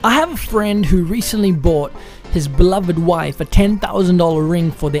I have a friend who recently bought his beloved wife a $10,000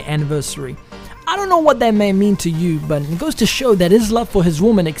 ring for their anniversary. I don't know what that may mean to you, but it goes to show that his love for his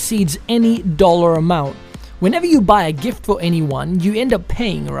woman exceeds any dollar amount. Whenever you buy a gift for anyone, you end up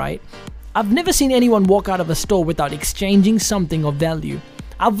paying, right? I've never seen anyone walk out of a store without exchanging something of value.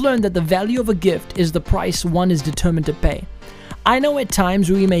 I've learned that the value of a gift is the price one is determined to pay. I know at times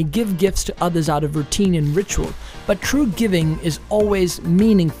we may give gifts to others out of routine and ritual, but true giving is always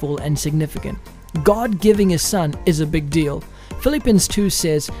meaningful and significant. God giving his son is a big deal. Philippians 2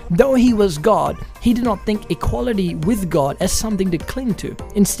 says, though he was God, he did not think equality with God as something to cling to.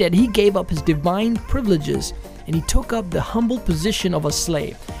 Instead, he gave up his divine privileges and he took up the humble position of a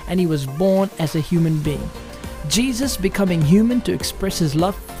slave, and he was born as a human being. Jesus becoming human to express his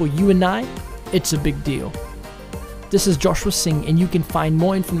love for you and I, it's a big deal. This is Joshua Singh, and you can find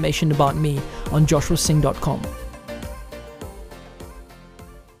more information about me on joshuasingh.com.